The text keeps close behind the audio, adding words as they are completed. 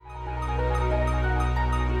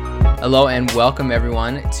Hello and welcome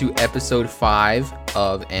everyone to episode 5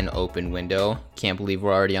 of An Open Window. Can't believe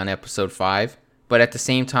we're already on episode 5, but at the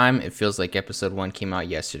same time, it feels like episode 1 came out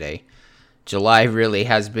yesterday. July really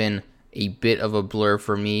has been a bit of a blur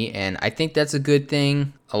for me, and I think that's a good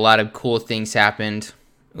thing. A lot of cool things happened.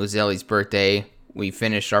 It was Ellie's birthday. We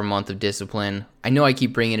finished our month of discipline. I know I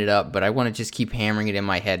keep bringing it up, but I want to just keep hammering it in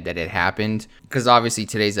my head that it happened, because obviously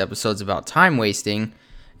today's episode's about time wasting,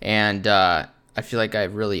 and I feel like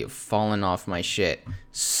I've really fallen off my shit.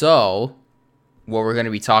 So, what we're going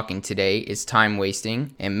to be talking today is time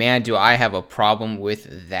wasting. And man, do I have a problem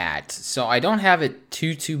with that. So, I don't have it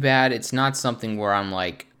too bad. It's not something where I'm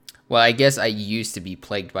like, well, I guess I used to be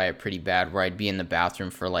plagued by it pretty bad, where I'd be in the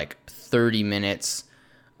bathroom for like 30 minutes.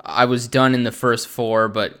 I was done in the first 4,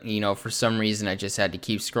 but, for some reason I just had to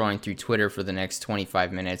keep scrolling through Twitter for the next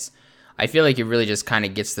 25 minutes. I feel like it really just kind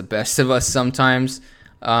of gets the best of us sometimes.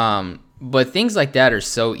 But things like that are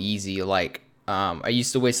so easy. Like, I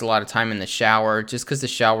used to waste a lot of time in the shower just because the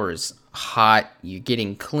shower is hot. You're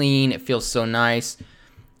getting clean. It feels so nice.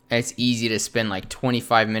 And it's easy to spend like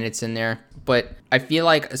 25 minutes in there. But I feel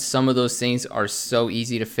like some of those things are so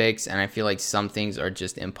easy to fix. And I feel like some things are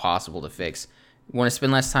just impossible to fix. You want to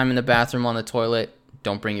spend less time in the bathroom on the toilet?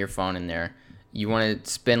 Don't bring your phone in there. You want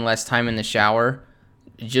to spend less time in the shower?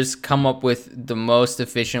 Just come up with the most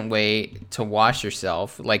efficient way to wash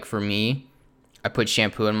yourself. Like for me, I put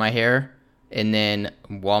shampoo in my hair, and then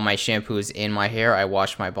while my shampoo is in my hair, I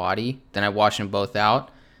wash my body. Then I wash them both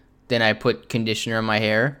out. Then I put conditioner in my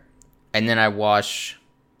hair, and then I wash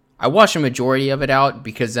a majority of it out,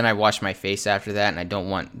 because then I wash my face after that, and I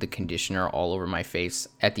don't want the conditioner all over my face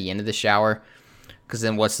at the end of the shower, because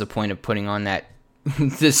then what's the point of putting on that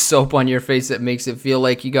this soap on your face that makes it feel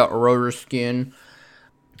like you got rubber skin?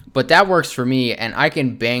 But that works for me, and I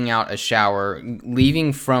can bang out a shower,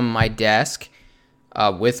 leaving from my desk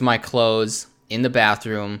with my clothes in the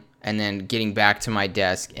bathroom, and then getting back to my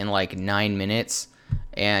desk in like 9 minutes.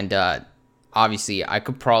 And obviously, I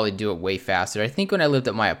could probably do it way faster. I think when I lived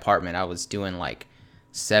at my apartment, I was doing like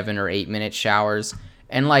 7 or 8 minute showers.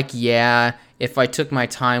 And like, yeah, if I took my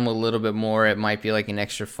time a little bit more, it might be like an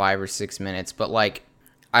extra 5 or 6 minutes. But like,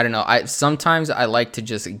 I don't know. Sometimes I like to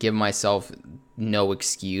just give myself no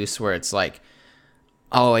excuse, where it's like,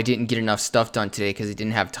 oh, I didn't get enough stuff done today because I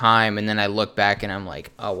didn't have time. And then I look back and I'm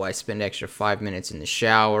like, oh, well, I spent extra 5 minutes in the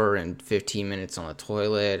shower and 15 minutes on the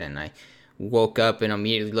toilet. And I woke up and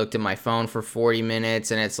immediately looked at my phone for 40 minutes.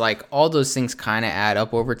 And it's like all those things kind of add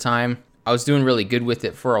up over time. I was doing really good with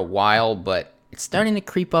it for a while, but it's starting to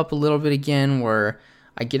creep up a little bit again, where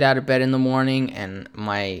I get out of bed in the morning and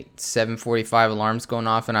my 7:45 alarm's going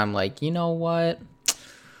off, and I'm like, you know what?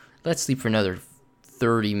 Let's sleep for another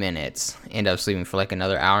 30 minutes. End up sleeping for like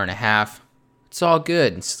another hour and a half. It's all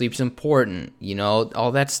good. Sleep's important.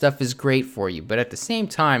 All that stuff is great for you. But at the same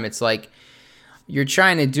time, it's like you're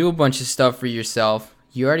trying to do a bunch of stuff for yourself.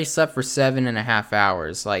 You already slept for 7.5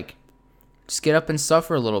 hours. Like, just get up and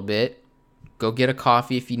suffer a little bit. Go get a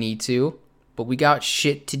coffee if you need to. But we got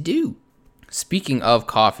shit to do. Speaking of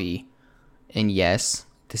coffee, and yes,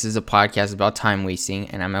 this is a podcast about time wasting,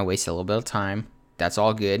 and I might waste a little bit of time. That's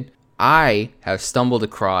all good. I have stumbled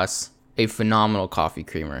across a phenomenal coffee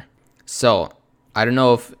creamer. So, I don't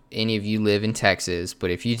know if any of you live in Texas, but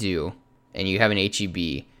if you do, and you have an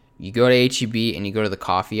H-E-B, you go to H-E-B and you go to the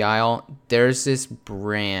coffee aisle, there's this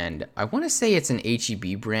brand. I want to say it's an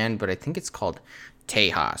H-E-B brand, but I think it's called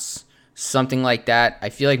Tejas. Something like that. I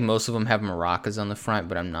feel like most of them have maracas on the front,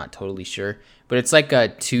 but I'm not totally sure. But it's like a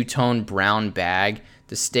two-tone brown bag.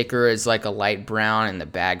 The sticker is like a light brown and the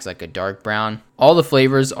bag's like a dark brown. All the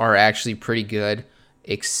flavors are actually pretty good,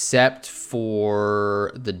 except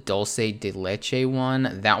for the dulce de leche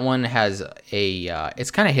one. That one has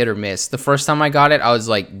it's kind of hit or miss. The first time I got it, I was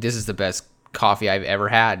like, this is the best coffee I've ever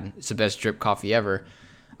had. It's the best drip coffee ever.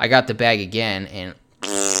 I got the bag again, and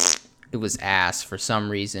it was ass for some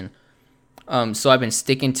reason. So I've been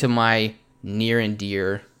sticking to my near and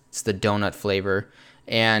dear. It's the donut flavor.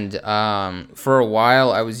 And for a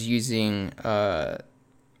while, I was using, I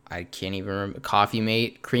can't even remember, Coffee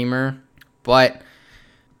Mate creamer. But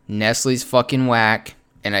Nestle's fucking whack.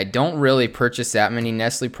 And I don't really purchase that many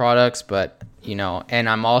Nestle products. But, and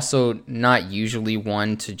I'm also not usually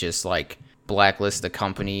one to just, like, blacklist a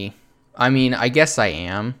company. I mean, I guess I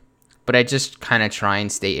am. But I just kind of try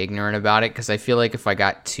and stay ignorant about it, because I feel like if I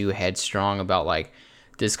got too headstrong about, like,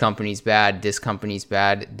 this company's bad,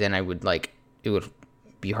 then I would, like, it would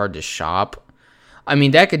be hard to shop. I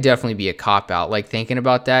mean, that could definitely be a cop-out. Like, thinking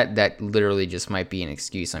about that literally just might be an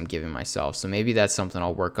excuse I'm giving myself. So maybe that's something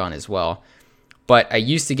I'll work on as well. But I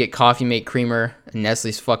used to get Coffee Mate creamer, and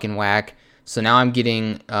Nestle's fucking whack. So now I'm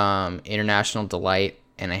getting International Delight,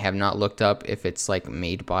 and I have not looked up if it's like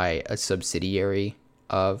made by a subsidiary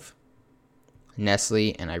of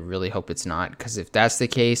Nestle, and I really hope it's not, because if that's the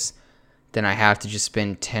case, then I have to just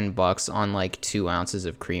spend $10 on like 2 ounces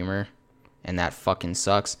of creamer, and that fucking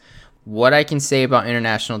sucks. What I can say about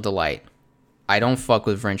International Delight, I don't fuck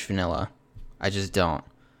with French vanilla. I just don't.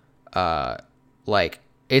 Like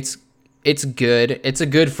it's good. It's a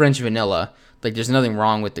good French vanilla. Like there's nothing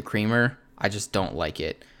wrong with the creamer. I just don't like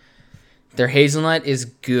it. Their hazelnut is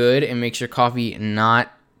good. It makes your coffee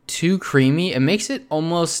not too creamy. It makes it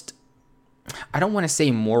almost, I don't want to say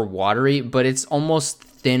more watery, but it's almost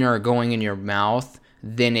thinner going in your mouth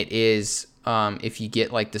than it is if you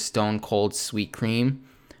get like the Stone Cold Sweet Cream.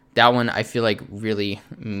 That one I feel like really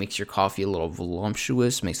makes your coffee a little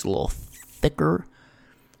voluptuous, makes it a little thicker.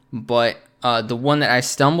 But the one that I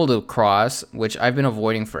stumbled across, which I've been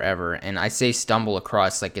avoiding forever, and I say stumble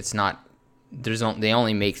across like it's not, they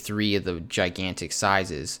only make 3 of the gigantic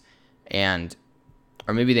sizes, and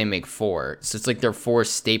or maybe they make 4. So it's like they're 4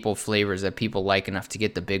 staple flavors that people like enough to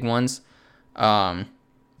get the big ones. I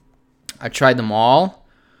tried them all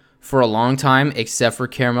for a long time except for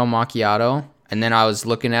caramel macchiato. And then I was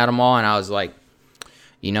looking at them all and I was like,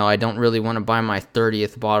 I don't really want to buy my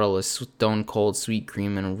 30th bottle of Stone Cold Sweet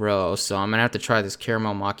Cream in a row. So I'm going to have to try this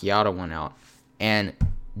caramel macchiato one out. And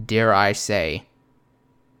dare I say,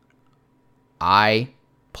 I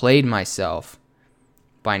played myself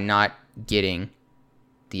by not getting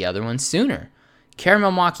the other one sooner.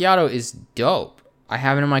 Caramel macchiato is dope. I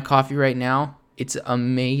have it in my coffee right now. It's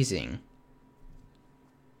amazing.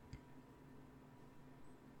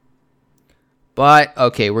 But,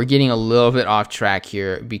 okay, we're getting a little bit off track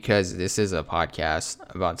here because this is a podcast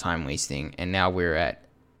about time wasting. And now we're at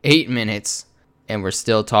 8 minutes and we're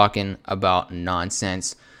still talking about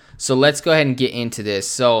nonsense. So let's go ahead and get into this.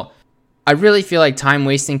 So I really feel like time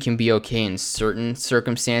wasting can be okay in certain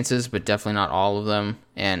circumstances, but definitely not all of them.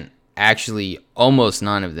 And actually almost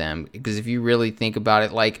none of them. Because if you really think about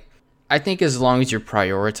it, like, I think as long as you're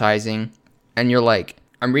prioritizing and you're like,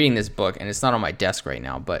 I'm reading this book and it's not on my desk right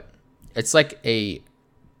now, but it's like it's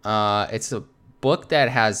a book that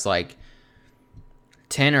has like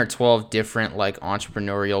 10 or 12 different like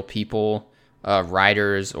entrepreneurial people,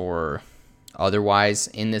 writers or otherwise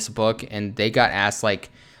in this book. And they got asked like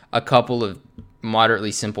a couple of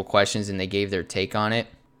moderately simple questions and they gave their take on it.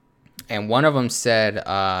 And one of them said,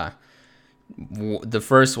 the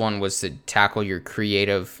first one was to tackle your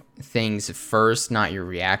creative things first, not your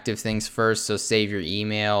reactive things first. So save your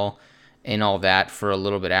email and all that for a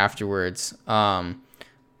little bit afterwards.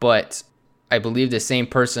 But I believe the same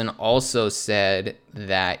person also said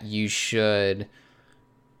that you should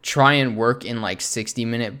try and work in like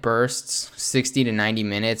 60-minute bursts. 60 to 90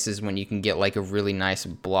 minutes is when you can get like a really nice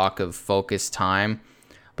block of focused time.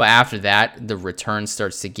 But after that, the return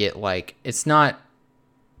starts to get like, it's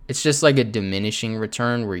just like a diminishing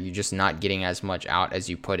return where you're just not getting as much out as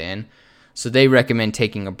you put in. So they recommend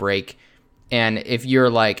taking a break. And if you're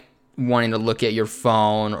like wanting to look at your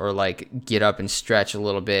phone or like get up and stretch a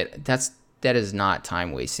little bit, that is not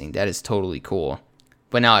time wasting. That is totally cool.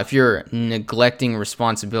 But now if you're neglecting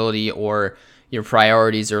responsibility or your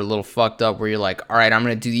priorities are a little fucked up where you're like, all right, I'm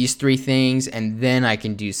going to do these 3 things and then I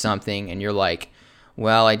can do something. And you're like,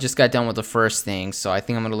 well, I just got done with the first thing, so I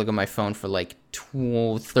think I'm going to look at my phone for like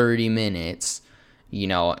 30 minutes,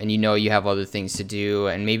 and you have other things to do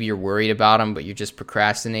and maybe you're worried about them, but you're just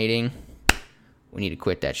procrastinating. We need to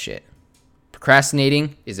quit that shit.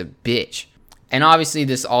 Procrastinating is a bitch. And obviously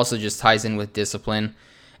this also just ties in with discipline.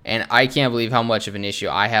 And I can't believe how much of an issue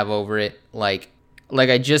I have over it. Like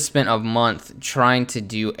I just spent a month trying to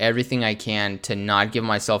do everything I can to not give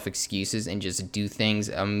myself excuses and just do things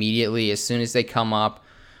immediately as soon as they come up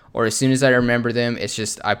or as soon as I remember them. It's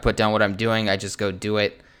just I put down what I'm doing. I just go do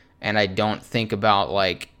it. And I don't think about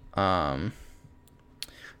like,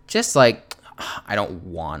 just like, I don't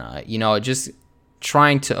wanna, just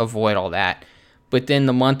trying to avoid all that. But then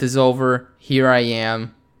the month is over. Here I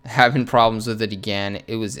am having problems with it again.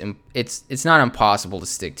 It's not impossible to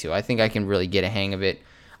stick to. I think I can really get a hang of it.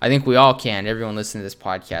 I think we all can. Everyone listening to this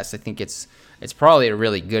podcast, I think it's probably a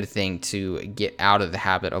really good thing to get out of the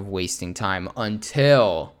habit of wasting time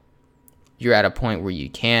until you're at a point where you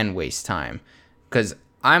can waste time. Because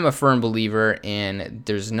I'm a firm believer in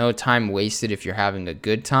there's no time wasted if you're having a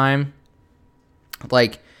good time.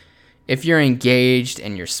 Like, if you're engaged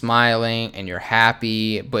and you're smiling and you're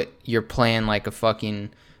happy, but you're playing like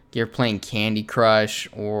you're playing Candy Crush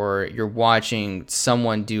or you're watching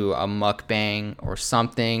someone do a mukbang or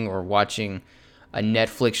something or watching a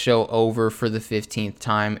Netflix show over for the 15th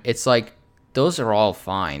time, it's like those are all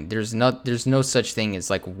fine. There's no such thing as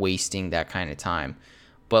like wasting that kind of time.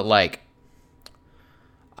 But like,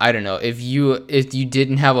 I don't know, if you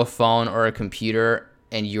didn't have a phone or a computer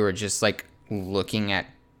and you were just like looking at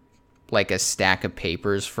like a stack of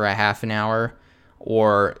papers for a half an hour,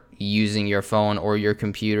 or using your phone or your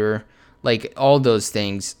computer, like all those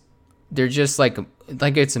things, they're just like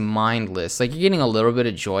it's mindless. Like, you're getting a little bit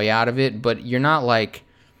of joy out of it, but you're not like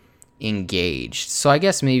engaged. So I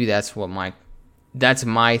guess maybe that's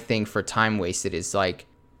my thing for time wasted, is like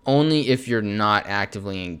only if you're not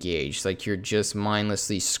actively engaged, like you're just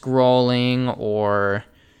mindlessly scrolling, or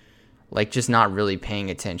like just not really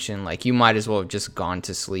paying attention. Like, you might as well have just gone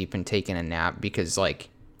to sleep and taken a nap, because like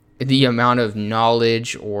the amount of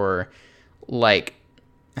knowledge, or like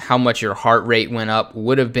how much your heart rate went up,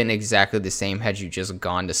 would have been exactly the same had you just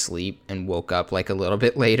gone to sleep and woke up like a little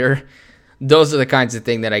bit later. Those are the kinds of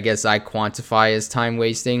thing that I guess I quantify as time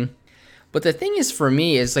wasting. But the thing is, for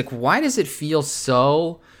me, is like, why does it feel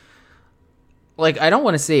so, like, I don't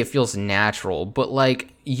want to say it feels natural, but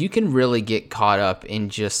like you can really get caught up in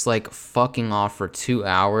just like fucking off for 2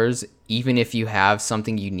 hours, even if you have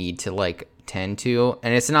something you need to like tend to.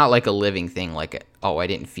 And it's not like a living thing, like, oh, I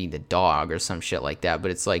didn't feed the dog or some shit like that,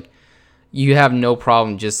 but it's like you have no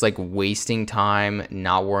problem just like wasting time,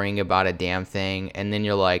 not worrying about a damn thing. And then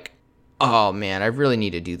you're like, oh man, I really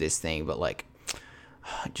need to do this thing, but like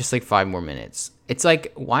just like 5 more minutes. It's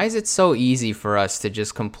like, why is it so easy for us to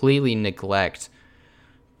just completely neglect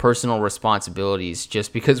personal responsibilities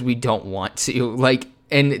just because we don't want to? Like,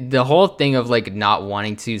 and the whole thing of like not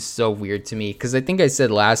wanting to is so weird to me, because I think I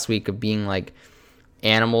said last week of being like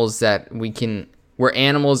animals, that we're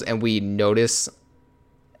animals and we notice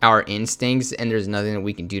our instincts and there's nothing that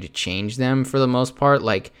we can do to change them for the most part.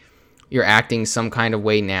 Like, you're acting some kind of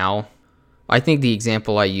way now. I think the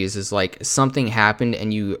example I use is like something happened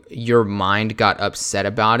and your mind got upset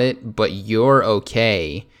about it, but you're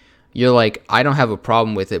okay. You're like, I don't have a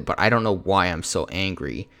problem with it, but I don't know why I'm so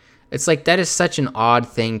angry. It's like, that is such an odd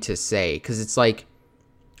thing to say, because it's like,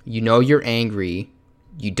 you're angry,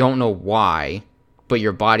 you don't know why, but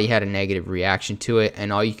your body had a negative reaction to it,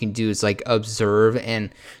 and all you can do is like observe and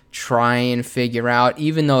try and figure out,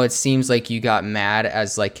 even though it seems like you got mad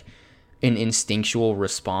as like an instinctual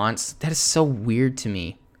response. That is so weird to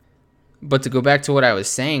me. But to go back to what I was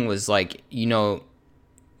saying, was like,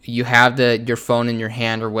 you have your phone in your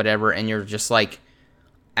hand or whatever, and you're just like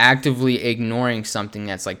actively ignoring something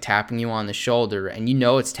that's like tapping you on the shoulder, and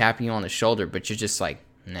it's tapping you on the shoulder, but you're just like,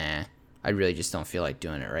 nah, I really just don't feel like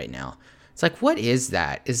doing it right now. It's like, what is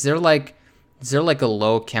that? Is there like a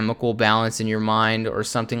low chemical balance in your mind or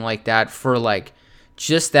something like that, for like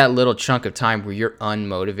just that little chunk of time where you're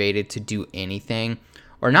unmotivated to do anything?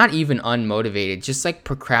 Or not even unmotivated, just like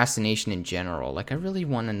procrastination in general. Like, I really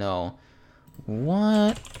want to know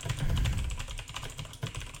what.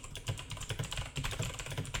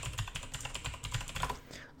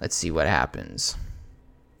 Let's see what happens.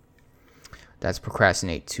 That's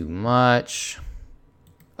procrastinate too much.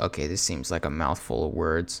 Okay, this seems like a mouthful of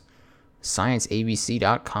words.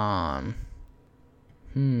 ScienceABC.com.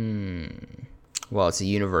 Well, it's a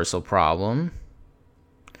universal problem.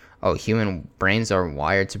 Oh, human brains are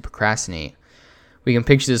wired to procrastinate. We can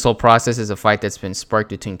picture this whole process as a fight that's been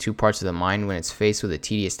sparked between two parts of the mind when it's faced with a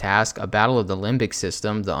tedious task, a battle of the limbic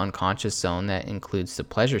system, the unconscious zone that includes the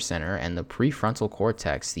pleasure center, and the prefrontal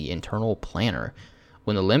cortex, the internal planner.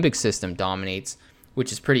 When the limbic system dominates,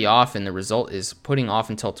 which is pretty often, the result is putting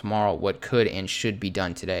off until tomorrow what could and should be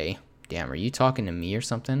done today. Damn, are you talking to me or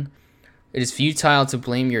something? It is futile to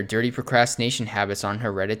blame your dirty procrastination habits on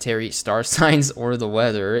hereditary, star signs, or the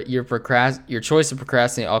weather. Your choice to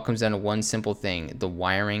procrastinate all comes down to one simple thing: the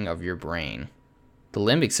wiring of your brain. The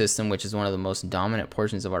limbic system, which is one of the most dominant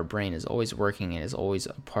portions of our brain, is always working and is always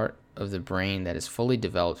a part of the brain that is fully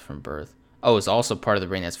developed from birth. Oh, it's also part of the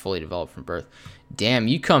brain that's fully developed from birth. Damn,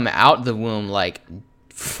 you come out the womb like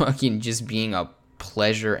fucking just being a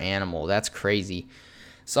pleasure animal. That's crazy.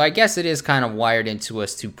 So I guess it is kind of wired into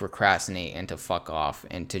us to procrastinate and to fuck off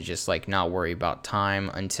and to just like not worry about time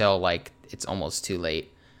until like it's almost too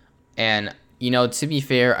late. And, to be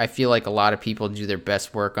fair, I feel like a lot of people do their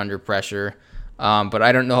best work under pressure. But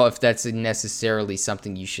I don't know if that's necessarily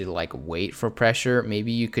something you should like wait for pressure.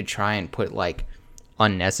 Maybe you could try and put like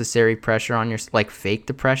unnecessary pressure on like fake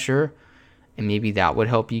the pressure, and maybe that would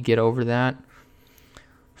help you get over that.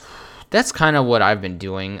 That's kind of what I've been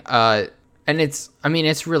doing. And it's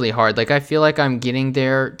really hard. Like, I feel like I'm getting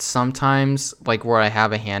there sometimes, like where I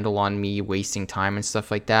have a handle on me wasting time and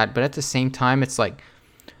stuff like that. But at the same time, it's like,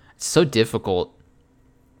 it's so difficult.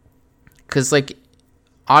 Because like,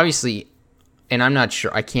 obviously, and I'm not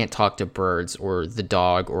sure, I can't talk to birds or the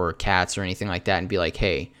dog or cats or anything like that and be like,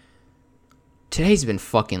 hey, today's been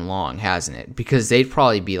fucking long, hasn't it? Because they'd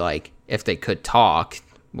probably be like, if they could talk,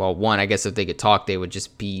 well, one, I guess if they could talk, they would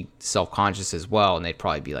just be self-conscious as well, and they'd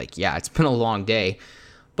probably be like, yeah, it's been a long day.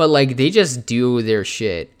 But like, they just do their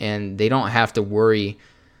shit, and they don't have to worry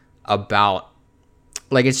about,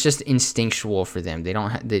 like, it's just instinctual for them. They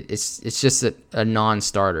don't it's just a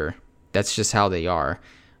non-starter. That's just how they are.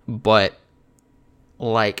 But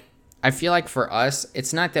like, I feel like for us,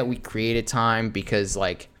 it's not that we created time, because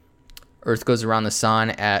like Earth goes around the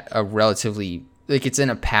sun at a relatively, like, it's in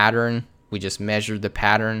a pattern. We just measured the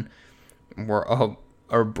pattern where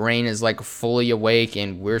our brain is like fully awake,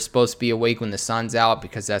 and we're supposed to be awake when the sun's out,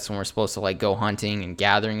 because that's when we're supposed to like go hunting and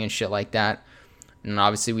gathering and shit like that. And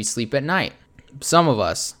obviously we sleep at night, some of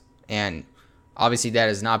us. And obviously that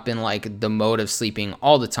has not been like the mode of sleeping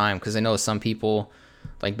all the time, because I know some people,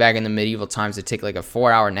 like back in the medieval times, they'd take like a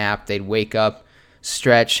 4-hour nap, they'd wake up,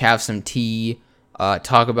 stretch, have some tea,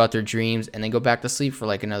 talk about their dreams, and then go back to sleep for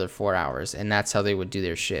like another 4 hours. And that's how they would do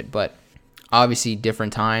their shit. But obviously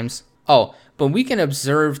different times. Oh, but we can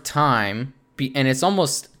observe time, and it's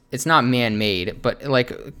not man-made, but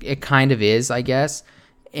like it kind of is, I guess.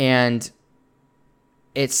 And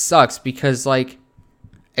it sucks because like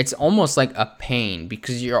it's almost like a pain,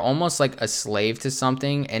 because you're almost like a slave to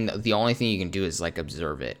something, and the only thing you can do is like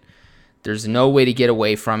observe it. There's no way to get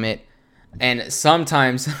away from it. And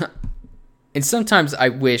sometimes I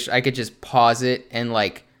wish I could just pause it and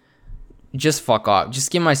like just fuck off.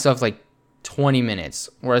 Just give myself like 20 minutes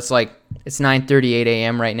where it's like, it's 9:38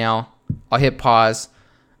 a.m. right now. I'll hit pause,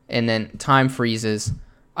 and then time freezes.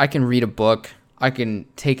 I can read a book. I can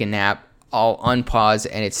take a nap. I'll unpause,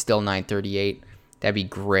 and it's still 9:38. That'd be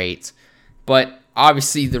great. But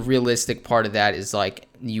obviously the realistic part of that is like,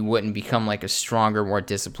 you wouldn't become like a stronger, more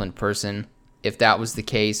disciplined person. If that was the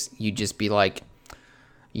case, you'd just be like,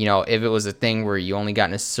 you know, if it was a thing where you only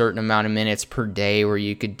got a certain amount of minutes per day where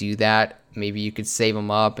you could do that, maybe you could save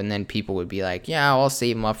them up, and then people would be like, yeah, I'll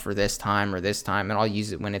save them up for this time, and I'll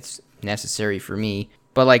use it when it's necessary for me.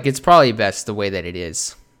 But like, it's probably best the way that it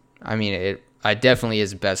is. I mean, it definitely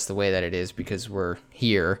is best the way that it is, because we're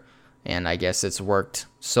here, and I guess it's worked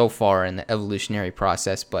so far in the evolutionary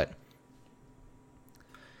process. But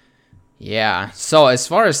yeah, so as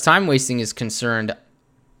far as time wasting is concerned,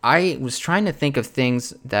 I was trying to think of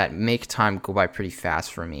things that make time go by pretty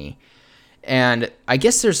fast for me. And I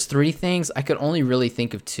guess there's 3 things. I could only really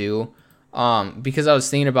think of 2, because I was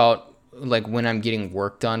thinking about like when I'm getting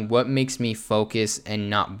work done, what makes me focus and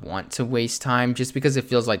not want to waste time, just because it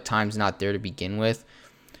feels like time's not there to begin with.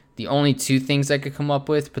 The only 2 things I could come up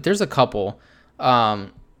with, but there's a couple. A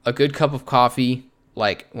good cup of coffee.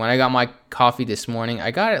 Like when I got my coffee this morning, I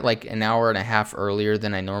got it like an hour and a half earlier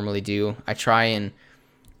than I normally do. I try and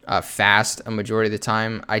fast a majority of the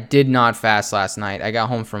time. I did not fast last night. I got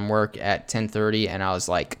home from work at 10:30, and I was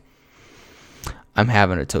like, I'm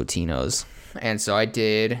having a Totino's. And so I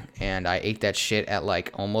did, and I ate that shit at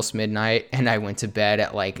like almost midnight, and I went to bed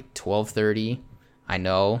at like 12:30. I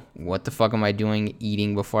know, what the fuck am I doing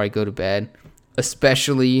eating before I go to bed?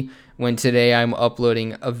 Especially when today I'm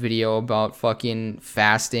uploading a video about fucking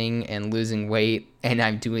fasting and losing weight, and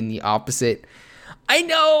I'm doing the opposite. I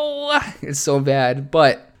know, it's so bad.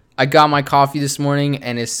 But I got my coffee this morning,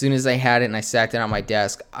 and as soon as I had it and I sat down at my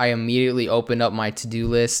desk, I immediately opened up my to-do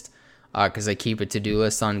list, because I keep a to-do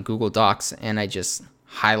list on Google Docs, and I just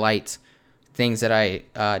highlight things that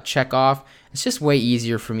I check off. It's just way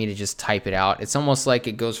easier for me to just type it out. It's almost like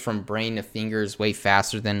it goes from brain to fingers way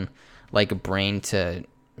faster than like a brain to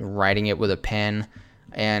writing it with a pen.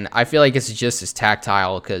 And I feel like it's just as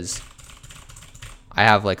tactile, because I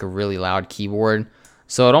have like a really loud keyboard.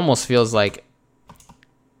 So it almost feels like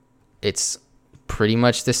it's pretty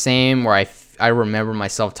much the same, where I remember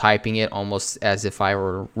myself typing it almost as if I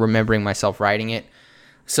were remembering myself writing it.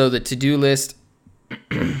 So the to-do list,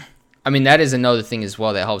 I mean, that is another thing as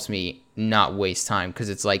well that helps me not waste time, because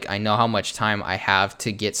it's like I know how much time I have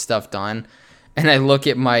to get stuff done. And I look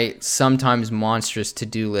at my sometimes monstrous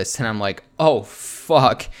to-do list, and I'm like, oh,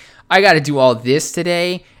 fuck. I got to do all this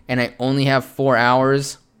today, and I only have 4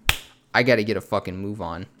 hours. I got to get a fucking move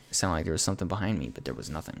on. It sounded like there was something behind me, but there was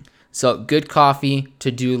nothing. So good coffee,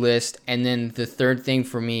 to-do list, and then the third thing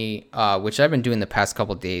for me, which I've been doing the past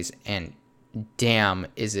couple of days, and damn,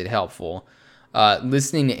 is it helpful.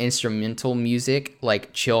 Listening to instrumental music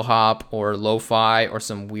like chill hop or lo-fi or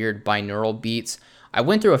some weird binaural beats. I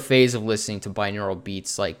went through a phase of listening to binaural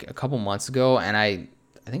beats like a couple months ago, and I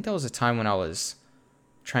think that was a time when I was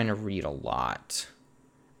trying to read a lot.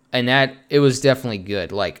 And that, it was definitely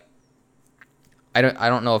good. Like, I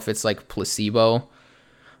don't know if it's like placebo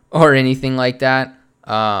or anything like that.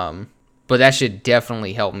 But that should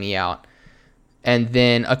definitely help me out. And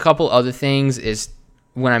then a couple other things is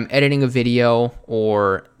when I'm editing a video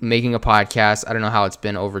or making a podcast, I don't know how it's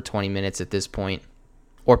been over 20 minutes at this point,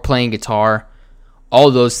 or playing guitar, all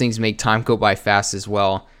of those things make time go by fast as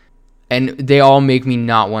well. And they all make me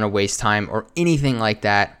not want to waste time or anything like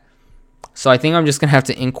that. So I think I'm just going to have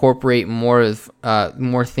to incorporate more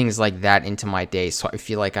things like that into my day, so I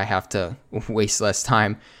feel like I have to waste less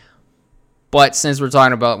time. But since we're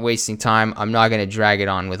talking about wasting time, I'm not going to drag it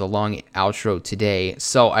on with a long outro today.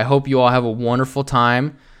 So I hope you all have a wonderful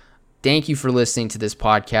time. Thank you for listening to this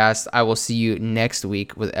podcast. I will see you next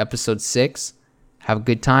week with episode 6. Have a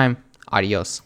good time. Adios.